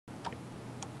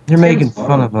You're making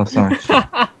fun of us, aren't you?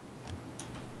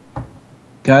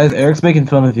 Guys, Eric's making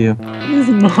fun of you. His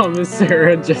mom is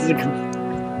Sarah Jessica.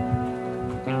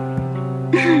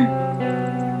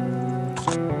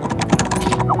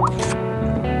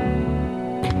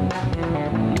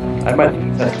 I might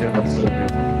touch you.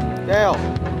 Dale.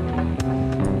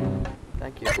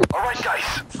 Thank you. Alright guys,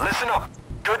 listen up.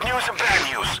 Good news and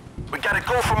bad news. We got a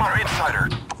go from our insider.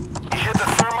 He hit the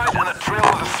thermite and the drill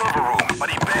in the server room, but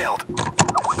he bailed.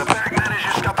 The bank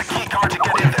manager's got the key card to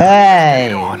get in there.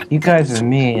 Hey! You guys are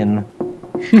mean.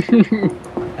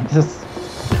 Just...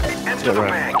 Enter the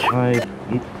bank. I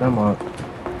eat them up.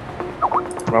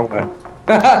 Wrong way.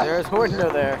 There's a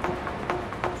window there.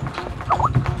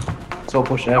 So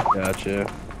push F, gotcha.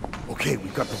 Okay,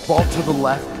 we've got the vault to the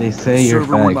left. They say you're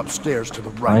server room fag. upstairs to the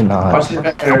Why right. not? Watch the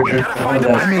back there, Drew.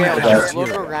 Just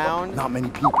look around Not many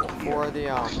people for here. the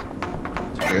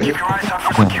Keep your eyes out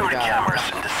for security cameras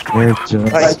and destroy You're them.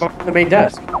 just... Alright, go to the main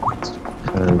desk.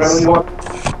 Whatever you want.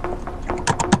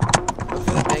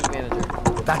 bank manager.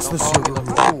 That's the server room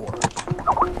door.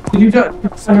 Did you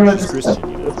just send her a Christian,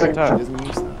 you know, same she time? doesn't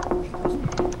use that.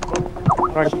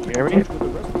 Alright, can you hear me?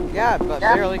 Yeah, but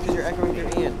barely because you're echoing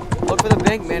through Ian. Look for the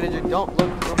bank manager. Don't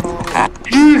look for follow me.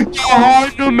 He's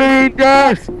behind the main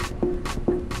desk!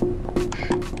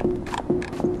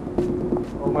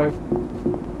 Oh my...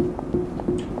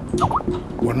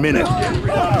 1 minute.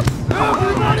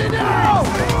 Everybody now!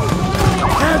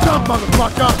 Hands up,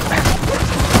 motherfucker!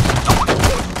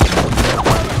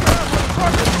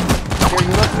 Here,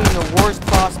 you left me in the worst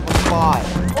possible spot.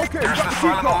 Okay, There's the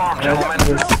silent alarm, gentlemen.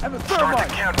 Start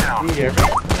the countdown. Can you hear me?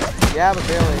 Yeah, but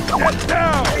barely. Get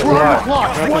down! We're on the clock.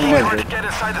 1 Try minute. to get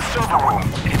inside the server room.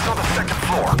 It's on the second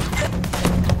floor.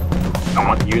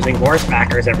 Not using horse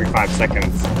packers every 5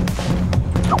 seconds.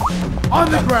 On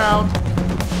the ground.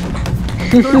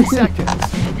 30 seconds.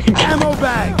 Ammo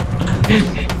bag.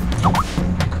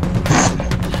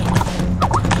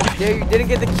 Yeah, you didn't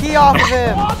get the key off of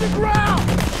him. On the ground.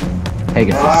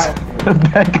 Pegasus.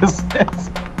 Pegasus.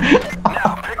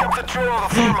 Now, pick up the drill of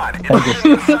the thermite. It's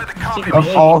inside the copy Of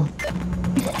all,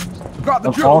 Got the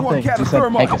of drill. all One things, cat you of said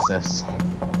thermite. Pegasus.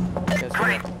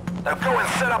 Great. Now go and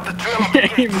set up the drill at the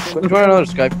gates. Join another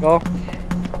Skype call.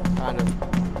 Kind of.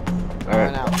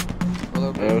 Alright. Now. A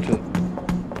little bit. Go to...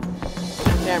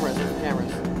 There's the cameras. There's the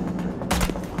cameras.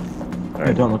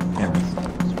 Hey, don't look at cameras.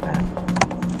 It's bad.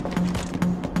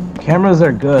 Cameras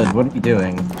are good. What are you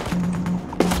doing?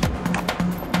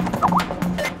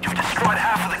 You've destroyed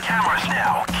half of the cameras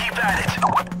now. Keep at it.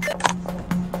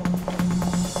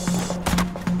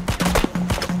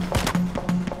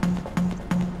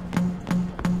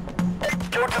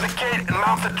 Go to the gate and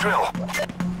mount the drill.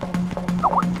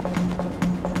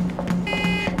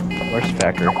 Where's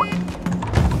Packer?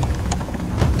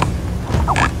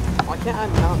 Why can't I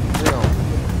mount the drill?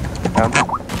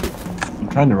 I'm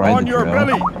trying to ride On the your drill.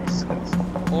 belly.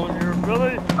 On your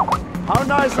belly. How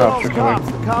nice Cops are those are coming.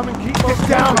 cops to come and keep us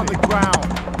down on the ground.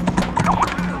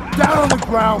 Down on the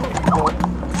ground, people.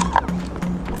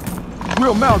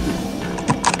 Drill mounted.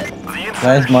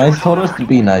 Guys, Mice told us to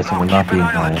be nice and we're not being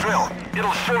nice.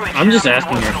 I'm just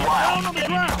asking her.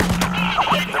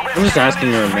 I'm just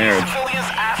asking her in marriage.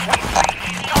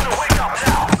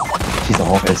 She's a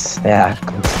horse. Yeah.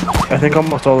 I think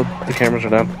almost all the cameras are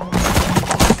down.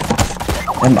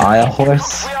 Am I a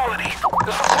horse?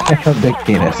 I have a big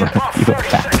penis. You are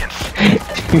fat.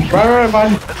 Right,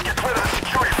 buddy. Let's get rid of the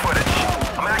security footage.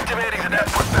 I'm activating the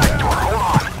network backdoor. Hold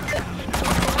on.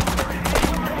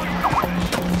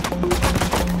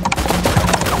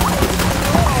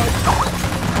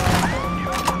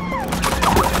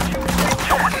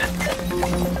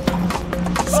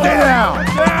 Stay down.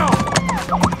 Down.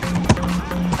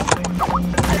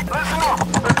 Listen up.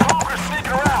 The Congress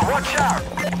sneaking around. Watch out.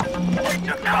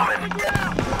 You're coming.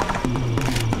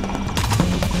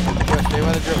 Stay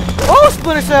by the drill. Oh,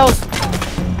 splinter cells!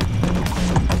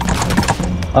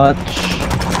 Touch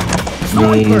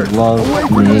me, love Away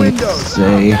from the me, windows.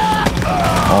 say Oh,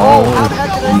 all how the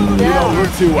heck did I you get down?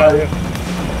 We're too well. Is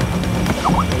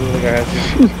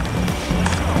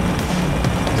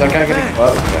that guy getting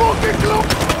butt?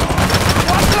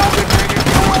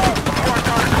 Mark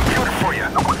on a computer for you.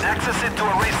 Access it to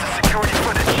erase the security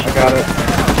footage. I got it.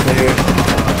 Dude.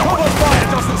 Cover fire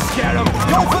doesn't scare them.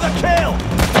 Go for the kill.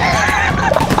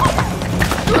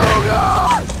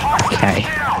 Okay.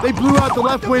 They blew out the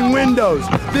left wing windows.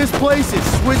 This place is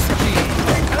Swiss cheese.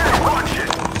 Hey, watch it.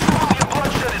 Civilian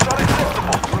bloodshed is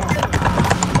unacceptable.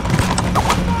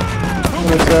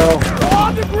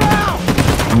 On the ground.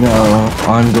 No,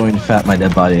 I'm going to fat my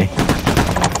dead body.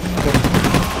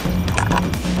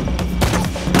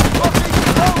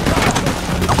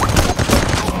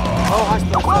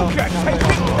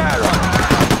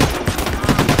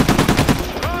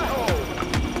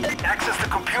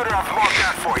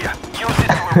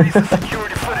 Recent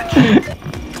security footage.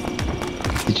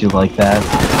 Did you like that?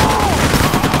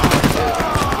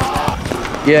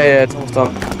 Yeah, it's almost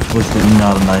done. Was it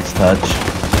not a nice touch?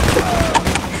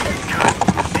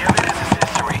 The evidence is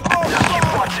history. Now keep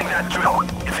watching that drill.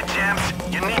 If it jams,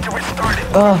 you need to restart it.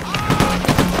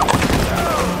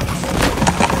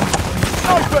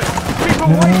 Open! Keep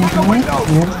away from the window!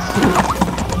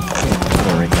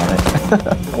 Ring on it.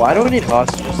 Why do we need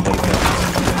hostages like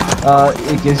that?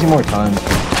 It gives you more time.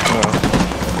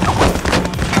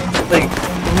 Like,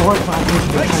 More time.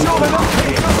 Make sure they're not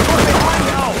hitting us from behind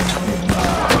now!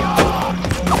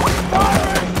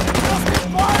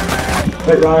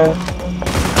 Wait, Ryan.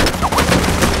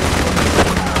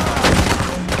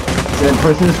 Then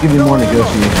person just give you more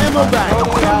negotiation Ammo time. back!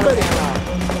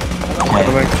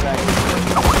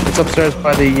 okay. It's upstairs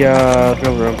by the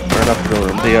drill room, or not the drill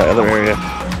room, the other area.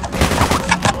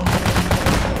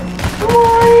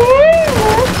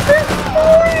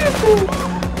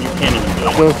 You can't even do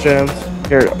it. Drill jams.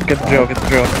 Here, get the drill,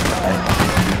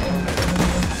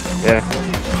 Yeah.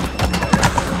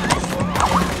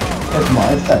 That's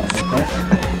my set.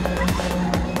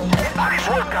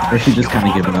 Or she just kind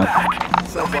of giving up.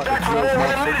 They'll be back for more in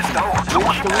minutes, though.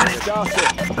 Keep at it.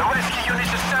 The rescue units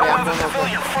just sent one of the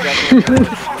civilian first. Do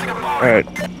something about it.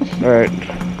 Alright.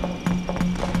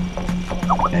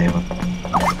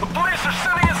 The police are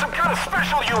sending in some kind of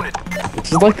special unit.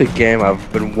 This is like the game I've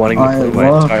been wanting to play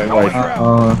my entire life.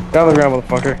 Down the ground,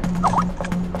 motherfucker.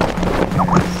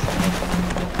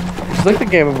 It's like the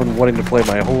game I've been wanting to play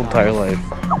my whole entire life.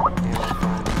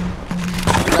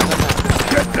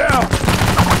 Get down!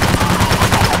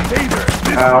 Taser!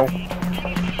 Ow.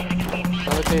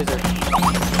 Another taser.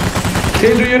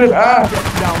 Taser unit! Ah! Get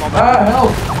down on the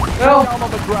Help! Help! down on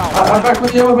the ground! I'm back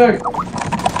with the yellow bag!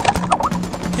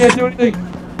 Can't do anything!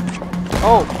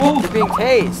 Oh, you're being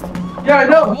tased. Yeah, I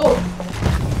know! Help!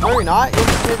 No, you're not. You're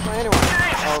being tased by anyone.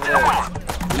 Over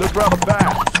there. Look round the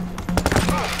back!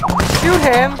 Shoot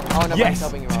him! Oh, no, he's Yes!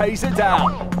 helping you out. Taser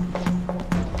down!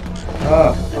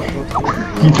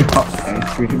 You dropped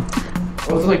ice cream.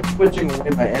 I was like twitching away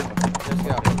my hand. Let's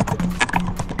go.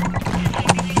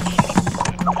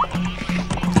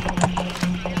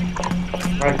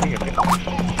 Right here.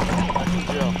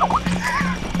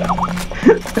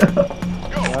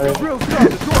 Drill's done!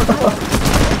 The door's open!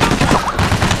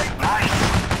 Nice.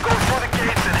 Go through the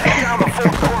gates and head down the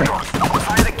full corridor.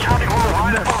 Find the counting room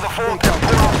right above the vault and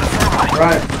pull off the thermite.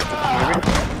 Right.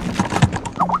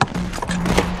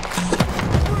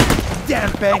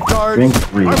 Damn bank guards! Ring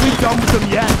 3. Are we done with them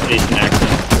yet? Station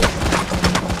access.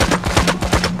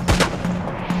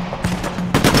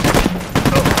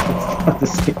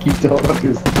 Just keep telling up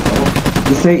his.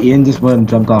 Just say Ian just went and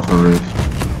jumped off a roof.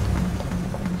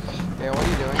 Okay, what are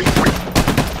you doing?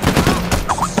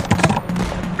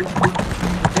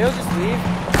 Did Dale just leave?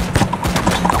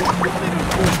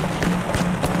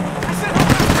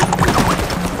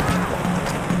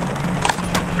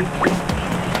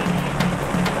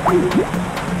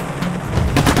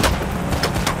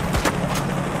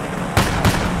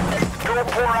 Go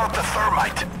pour out the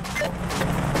thermite.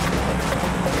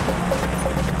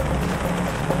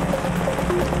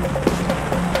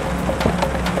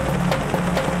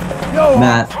 Yo!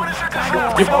 Matt, 20 seconds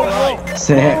left.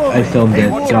 say I filmed it,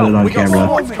 got it on camera.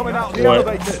 Coming out the What?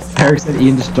 elevators. Eric said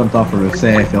Ian just jumped off a roof,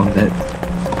 say I filmed it.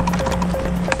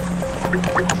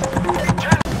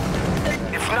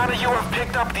 If none of you have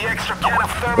picked up the extra can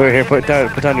of thermite, Wait, here, put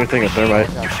down your thing up there, right?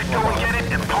 you should go and get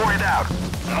it and pour it out.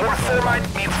 More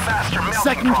thermite means faster melting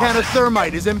Second can of process.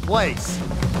 thermite is in place.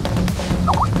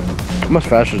 How much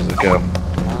faster does it go?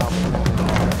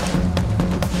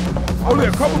 Only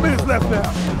a couple minutes left now.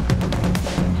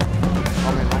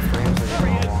 Oh man, my frames are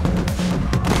getting all long.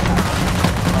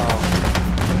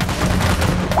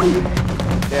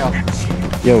 Dale,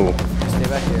 Yo. stay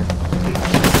back here.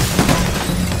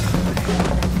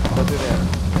 Go through there.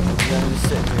 You're gonna just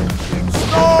sit here.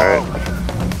 Alright.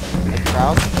 Like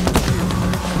crouch.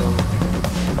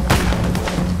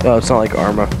 No, it's not like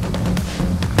Arma.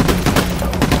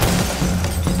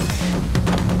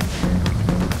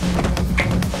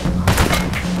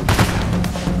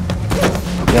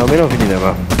 Yeah, let me know if you need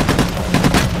ammo.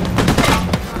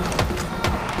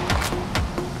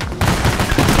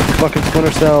 Fucking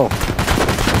Splinter Cell.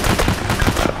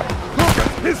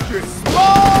 History.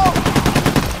 Smoke!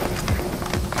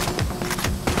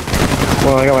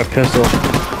 Well, I got my pistol.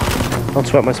 Don't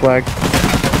sweat my swag.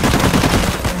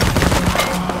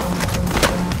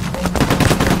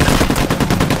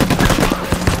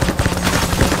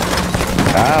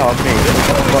 Ow, I'm being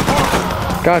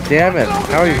hit. God damn it.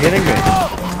 How are you hitting me?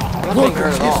 I'm not being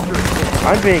hurt at all.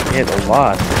 I'm being hit a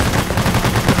lot.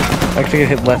 Actually, get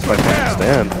hit less by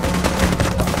Pakistan.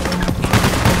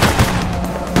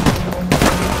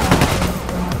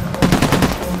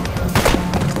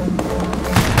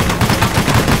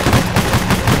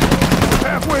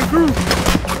 Halfway through.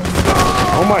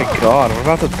 Oh my god, I'm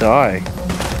about to die.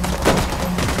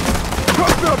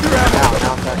 Truck's up your ammo.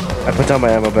 Now it's actually. I put down my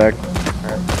ammo bag.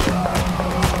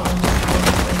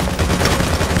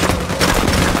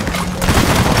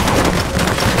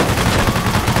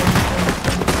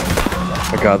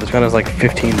 Oh my god, this gun has like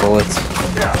 15 bullets.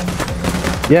 Yeah.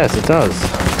 Yes, it does.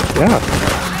 Yeah.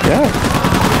 Yeah.